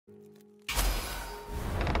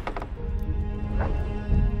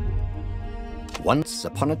Once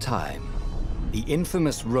upon a time, the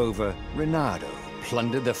infamous rover Reynardo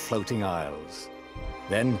plundered the floating isles.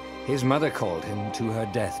 Then his mother called him to her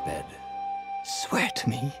deathbed. "Swear to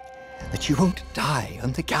me that you won't die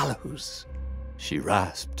on the gallows," she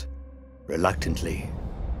rasped. Reluctantly,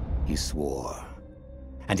 he swore.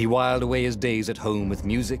 And he whiled away his days at home with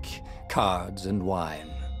music, cards, and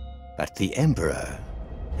wine. But the Emperor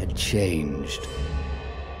had changed.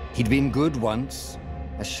 He'd been good once,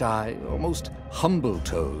 a shy, almost humble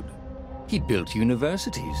toad. He'd built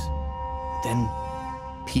universities. But then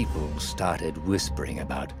people started whispering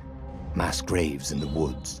about mass graves in the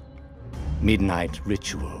woods, midnight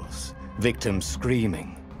rituals, victims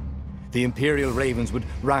screaming. The Imperial Ravens would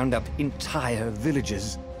round up entire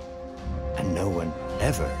villages, and no one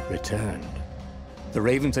ever returned. The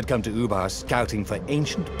Ravens had come to Ubar scouting for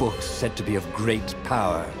ancient books said to be of great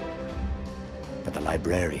power. But the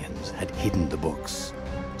librarians had hidden the books,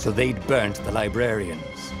 so they'd burnt the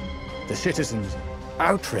librarians. The citizens,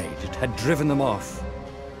 outraged, had driven them off.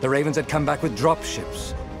 The Ravens had come back with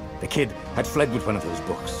dropships. The kid had fled with one of those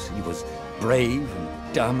books. He was brave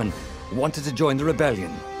and dumb and wanted to join the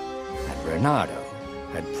rebellion. And Reynardo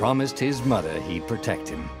had promised his mother he'd protect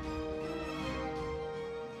him.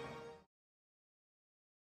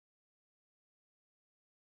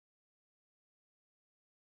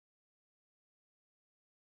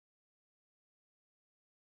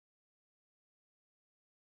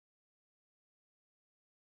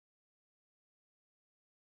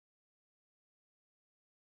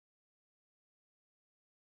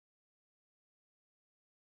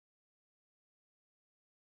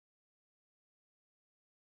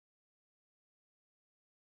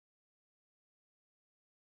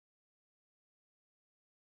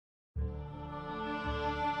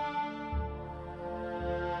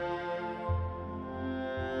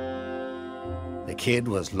 The kid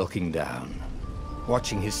was looking down,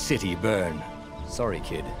 watching his city burn. "Sorry,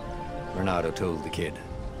 kid," Reynardo told the kid.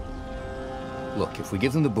 "Look, if we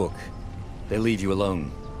give them the book, they'll leave you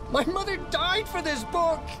alone." "My mother died for this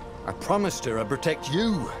book!" "I promised her I'd protect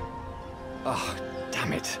you." "Oh,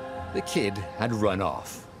 damn it." The kid had run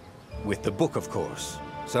off. With the book, of course.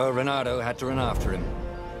 So Reynardo had to run after him.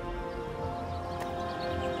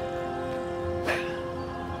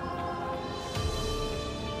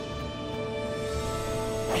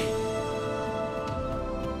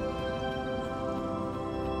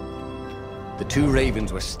 The two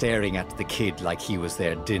Ravens were staring at the kid like he was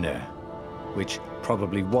their dinner, which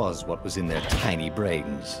probably was what was in their tiny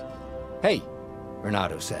brains. "Hey,"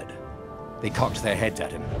 Reynardo said. They cocked their heads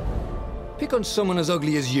at him. "Pick on someone as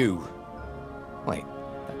ugly as you." Wait,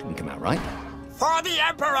 that didn't come out right. "For the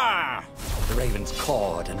Emperor!" The Ravens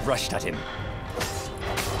cawed and rushed at him.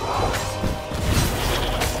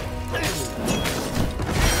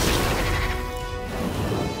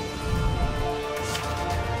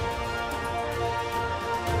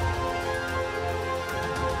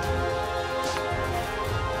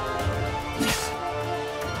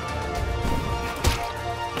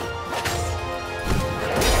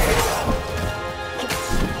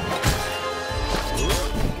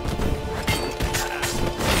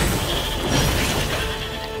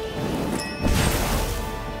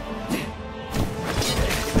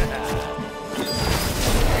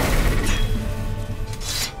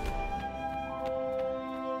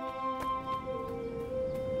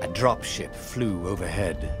 A dropship flew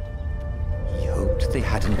overhead. He hoped they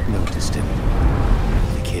hadn't noticed him.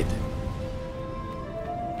 The kid.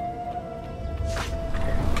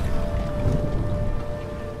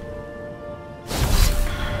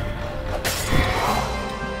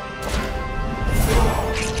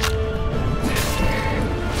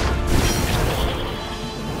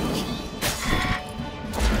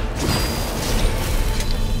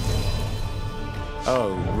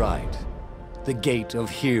 Oh, right. The Gate of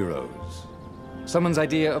Heroes. Someone's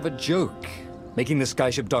idea of a joke, making the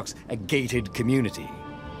skyship docks a gated community.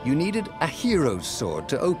 You needed a hero's sword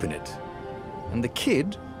to open it. And the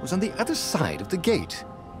kid was on the other side of the gate.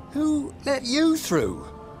 "Who let you through?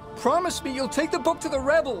 Promise me you'll take the book to the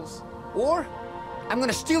rebels, or I'm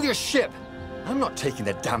gonna steal your ship." "I'm not taking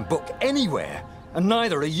that damn book anywhere, and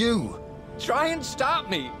neither are you." "Try and stop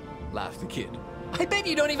me," laughed the kid. "I bet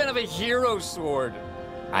you don't even have a hero's sword."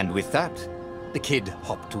 And with that, the kid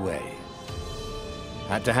hopped away.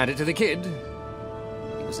 Had to hand it to the kid.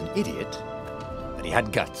 He was an idiot, but he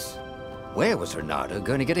had guts. Where was Reynardo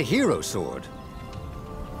going to get a hero sword?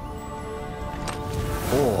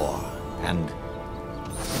 Ore and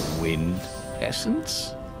wind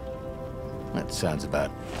essence? That sounds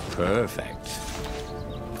about perfect.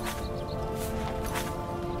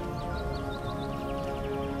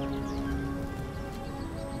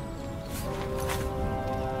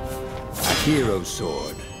 Hero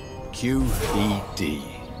Sword. QED.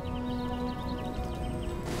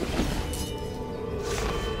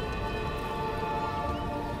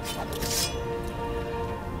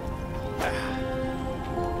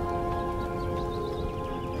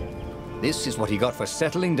 This is what he got for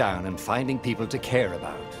settling down and finding people to care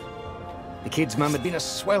about. The kid's mum had been a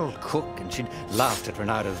swell cook, and she'd laughed at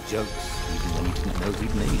Renado's jokes, even when he didn't know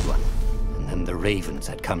he'd made one. And then the ravens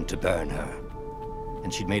had come to burn her.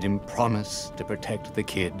 And she'd made him promise to protect the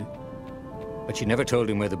kid. But she never told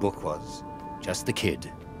him where the book was, just the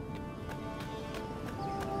kid.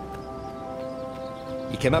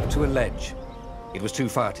 He came up to a ledge. It was too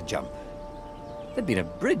far to jump. There'd been a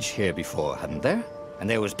bridge here before, hadn't there? And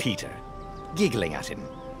there was Peter, giggling at him.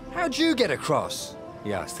 "How'd you get across?"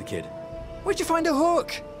 he asked the kid. "Where'd you find a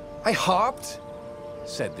hook?" "I hopped,"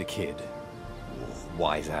 said the kid.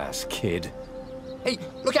 Wise-ass kid. "Hey,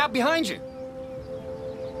 look out behind you!"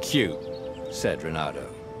 "Cute," said Renado.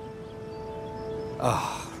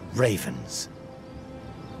 Ah, ravens.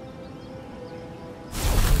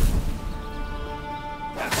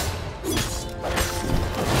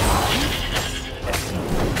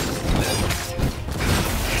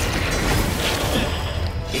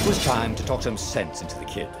 It was time to talk some sense into the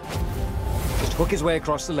kid. Just hook his way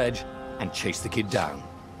across the ledge and chase the kid down.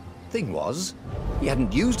 Thing was, he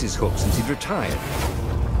hadn't used his hook since he'd retired.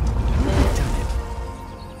 How had he done it?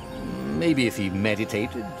 Maybe if he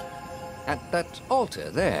meditated at that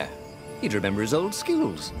altar there, he'd remember his old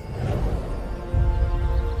skills.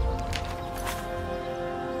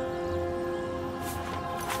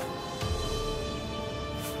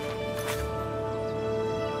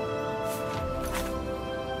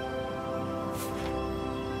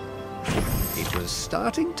 It was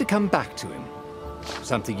starting to come back to him.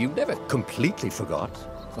 Something you never completely forgot,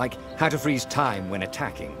 like how to freeze time when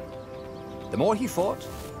attacking. The more he fought,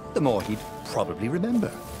 the more he'd probably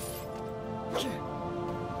remember.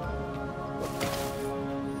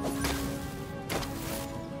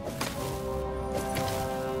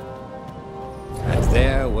 And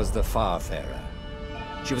there was the Farfarer.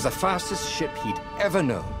 She was the fastest ship he'd ever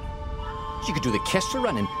known. She could do the Kestra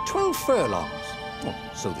run in 12 furlongs. Well,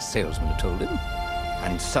 so the salesman had told him.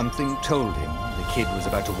 And something told him the kid was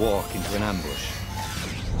about to walk into an ambush.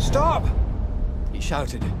 "Stop!" he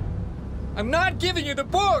shouted. "I'm not giving you the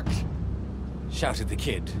book!" shouted the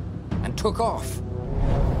kid, and took off.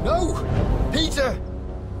 "No! Peter!"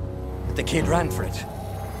 But the kid ran for it,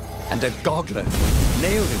 and a goggler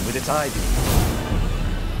nailed him with its eye-beam.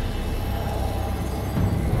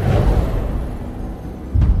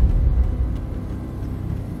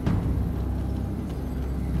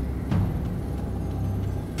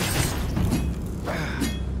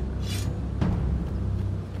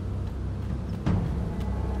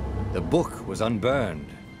 The book was unburned.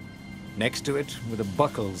 Next to it were the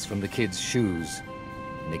buckles from the kid's shoes,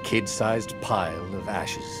 and a kid-sized pile of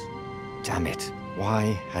ashes. Damn it,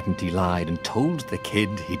 why hadn't he lied and told the kid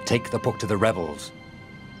he'd take the book to the rebels?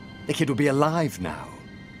 The kid would be alive now.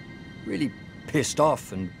 Really pissed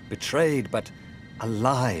off and betrayed, but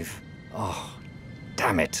alive. Oh,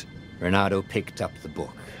 damn it. Renado picked up the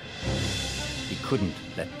book. He couldn't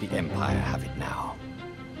let the Empire have it now.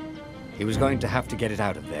 He was going to have to get it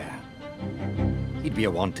out of there. He'd be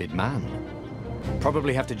a wanted man.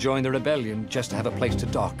 Probably have to join the rebellion just to have a place to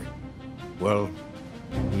dock. Well,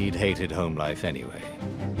 he'd hated home life anyway.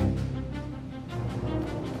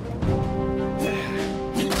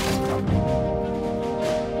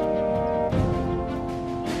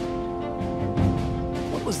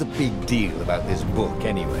 What was the big deal about this book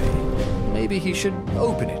anyway? Maybe he should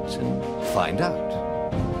open it and find out.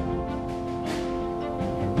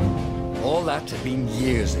 All that had been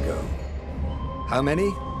years ago. How many?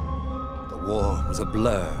 The war was a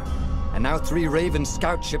blur, and now 3 Raven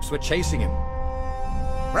scout ships were chasing him.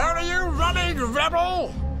 "Where are you running,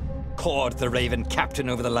 rebel?" Cawed the Raven captain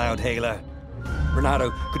over the loud hailer.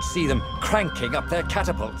 Renado could see them cranking up their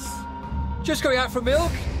catapults. "Just going out for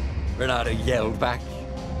milk?" Renado yelled back.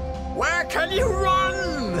 "Where can you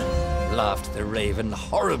run?" Laughed the Raven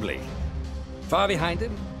horribly. Far behind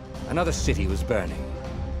him, another city was burning.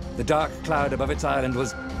 The dark cloud above its island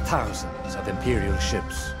was thousands of Imperial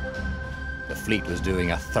ships. The fleet was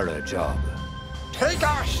doing a thorough job. "Take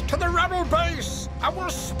us to the rebel base, and we'll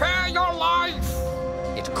spare your life!"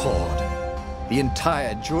 It cawed. The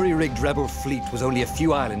entire jury-rigged rebel fleet was only a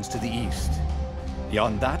few islands to the east.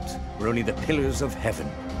 Beyond that were only the pillars of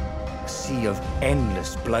heaven, a sea of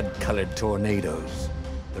endless blood-colored tornadoes.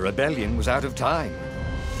 The rebellion was out of time,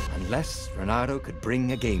 unless Renado could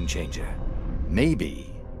bring a game-changer. Maybe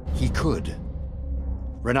he could.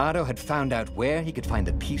 Renato had found out where he could find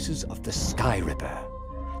the pieces of the Sky Ripper,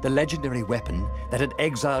 the legendary weapon that had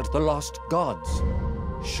exiled the lost gods.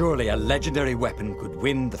 Surely a legendary weapon could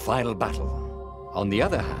win the final battle. On the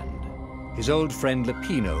other hand, his old friend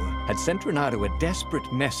Lapino had sent Renato a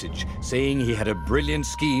desperate message saying he had a brilliant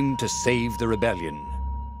scheme to save the rebellion.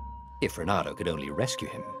 If Renato could only rescue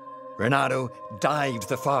him. Renato dived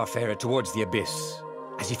the Farfarer towards the abyss.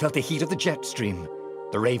 As he felt the heat of the jet stream,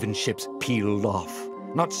 the Raven ships peeled off,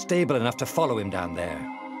 not stable enough to follow him down there.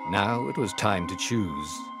 Now it was time to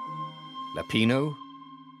choose. Lapino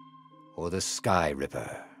or the Sky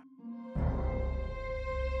Ripper?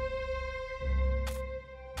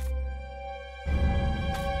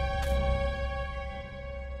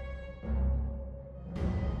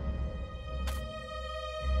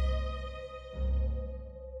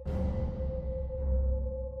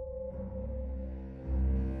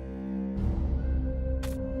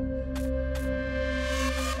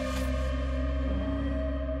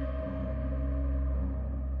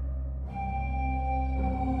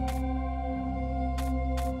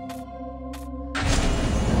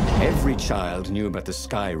 Every child knew about the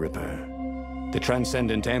Sky Ripper. The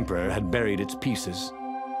Transcendent Emperor had buried its pieces.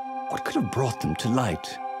 What could have brought them to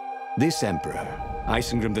light? This Emperor,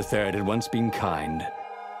 Isengrim III, had once been kind,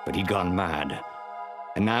 but he'd gone mad.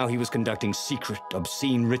 And now he was conducting secret,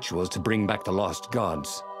 obscene rituals to bring back the lost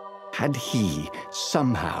gods. Had he,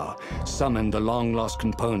 somehow, summoned the long-lost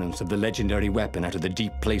components of the legendary weapon out of the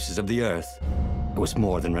deep places of the earth? It was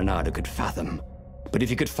more than Renato could fathom. But if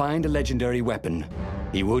he could find a legendary weapon,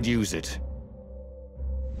 he would use it.